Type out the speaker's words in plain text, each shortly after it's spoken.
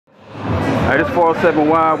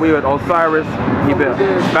407Y. We at Osiris. He been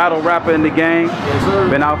battle rapper in the game. Yes, sir.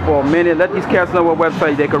 Been out for a minute. Let these cats know what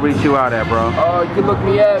website they can reach you out at, bro. You can look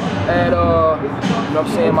me at you know what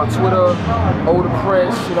I'm saying, my Twitter, Older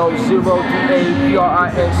Prince, you know,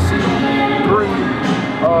 0DAPRINC3.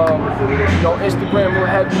 You know, Instagram real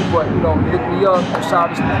heavy, but you know, look me up,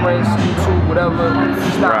 Osiris the Prince, YouTube, whatever.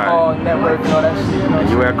 It's not hard, network, you know, that shit. You know,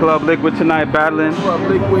 you at Club Liquid tonight battling? Club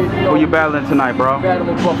Liquid, you know. Who you battling tonight, bro?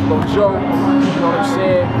 Battling Buffalo Joe, you know what I'm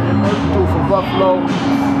saying? Dude from Buffalo.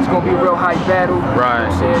 It's gonna be a real high battle. Right. You know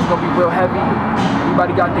what I'm saying? It's gonna be real heavy.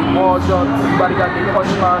 Everybody got their balls up, everybody got their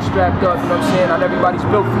punchline strapped up, you know what I'm saying? Not everybody's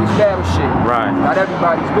built for this battle shit. Right. Not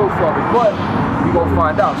everybody's built for it, but we gonna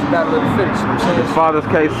find out. It's a battle of the fittest, you know what I'm saying? His father's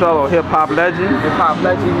K-Solo, hip-hop legend. Hip-hop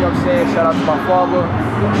legend, you know what I'm saying? Shout out to my father,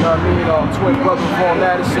 you know what I mean? Twin brother Paul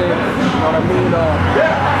Madison, you know what I mean?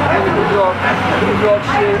 New York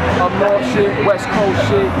shit, up north shit, West Coast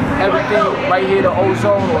shit, everything right here to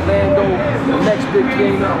Ozone, Orlando, the next big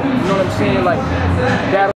thing, you know what I'm saying? Like, that.